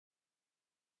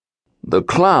The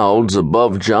clouds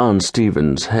above John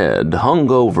Stevens' head hung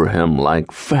over him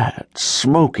like fat,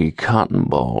 smoky cotton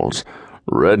balls,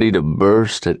 ready to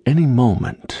burst at any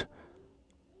moment.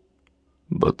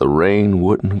 But the rain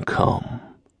wouldn't come.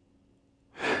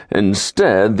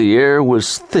 Instead, the air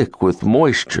was thick with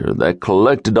moisture that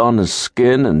collected on his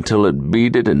skin until it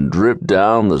beaded and dripped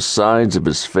down the sides of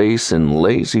his face in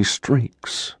lazy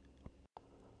streaks.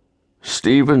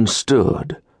 Stevens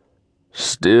stood,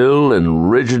 still and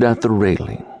rigid at the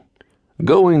railing,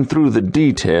 going through the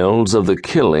details of the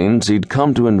killings he'd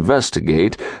come to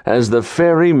investigate as the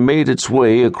ferry made its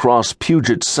way across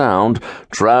Puget Sound,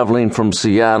 traveling from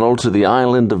Seattle to the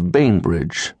island of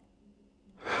Bainbridge.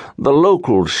 The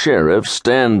local sheriff,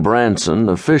 Stan Branson,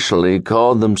 officially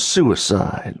called them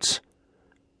suicides.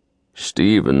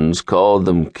 Stevens called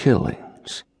them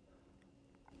killings.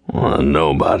 Well,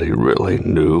 nobody really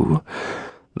knew.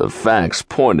 The facts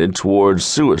pointed towards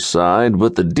suicide,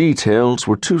 but the details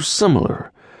were too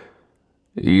similar,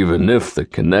 even if the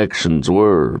connections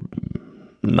were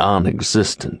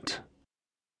non-existent.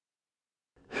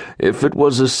 If it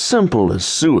was as simple as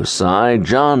suicide,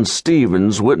 John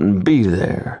Stevens wouldn't be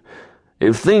there.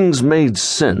 If things made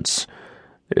sense,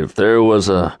 if there was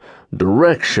a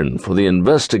direction for the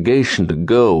investigation to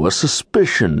go, a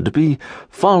suspicion to be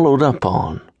followed up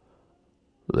on,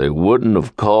 they wouldn't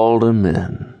have called him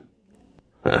in.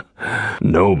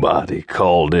 Nobody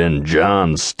called in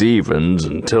John Stevens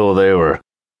until they were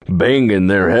banging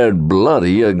their head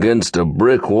bloody against a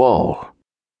brick wall.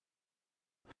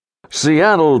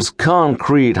 Seattle's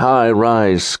concrete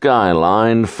high-rise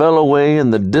skyline fell away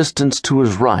in the distance to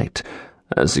his right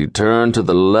as he turned to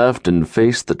the left and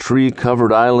faced the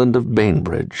tree-covered island of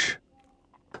Bainbridge.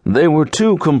 They were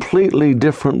two completely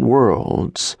different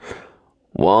worlds.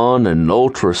 One an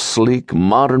ultra-sleek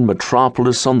modern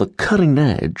metropolis on the cutting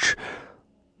edge,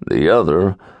 the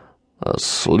other a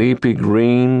sleepy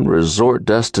green resort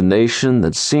destination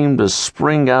that seemed to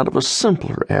spring out of a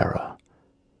simpler era.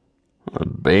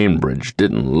 Bainbridge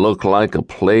didn't look like a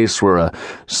place where a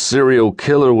serial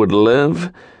killer would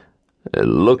live. It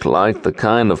looked like the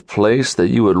kind of place that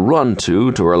you would run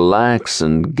to relax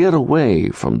and get away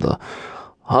from the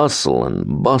hustle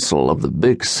and bustle of the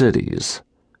big cities.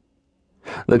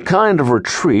 The kind of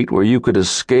retreat where you could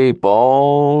escape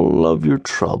all of your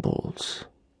troubles.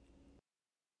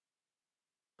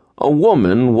 A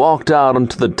woman walked out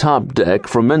onto the top deck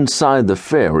from inside the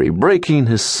ferry, breaking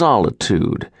his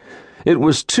solitude. It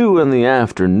was 2 in the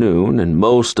afternoon, and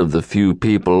most of the few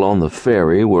people on the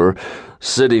ferry were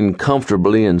sitting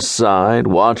comfortably inside,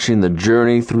 watching the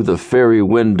journey through the ferry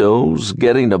windows,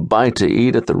 getting a bite to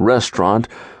eat at the restaurant,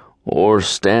 or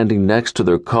standing next to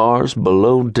their cars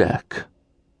below deck.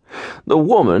 The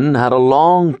woman had a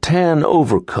long tan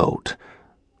overcoat,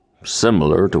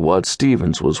 similar to what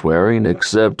Stevens was wearing,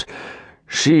 except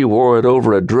she wore it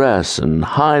over a dress and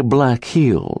high black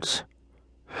heels.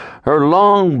 Her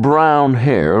long brown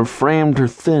hair framed her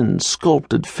thin,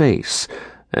 sculpted face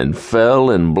and fell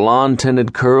in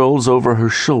blonde-tinted curls over her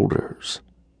shoulders.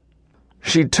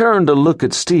 She turned to look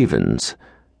at Stevens,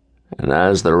 and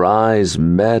as their eyes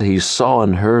met, he saw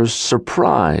in hers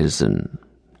surprise and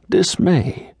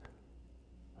dismay,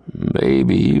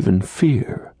 maybe even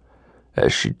fear,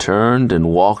 as she turned and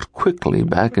walked quickly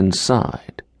back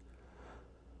inside.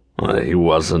 He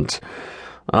wasn't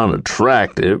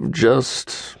unattractive,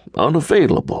 just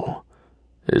unavailable.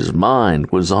 His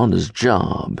mind was on his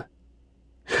job.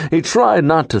 He tried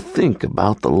not to think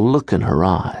about the look in her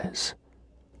eyes.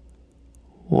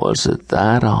 Was it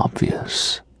that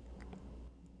obvious?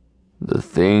 The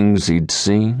things he'd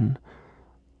seen,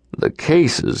 the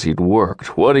cases he'd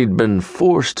worked, what he'd been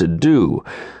forced to do,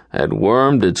 had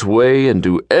wormed its way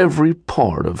into every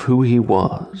part of who he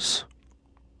was.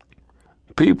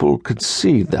 People could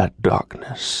see that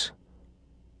darkness.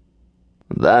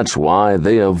 That's why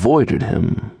they avoided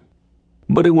him.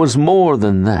 But it was more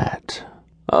than that.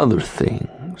 Other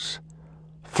things,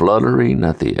 fluttering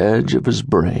at the edge of his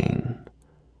brain,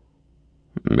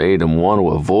 made him want to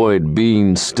avoid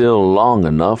being still long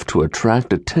enough to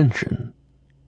attract attention.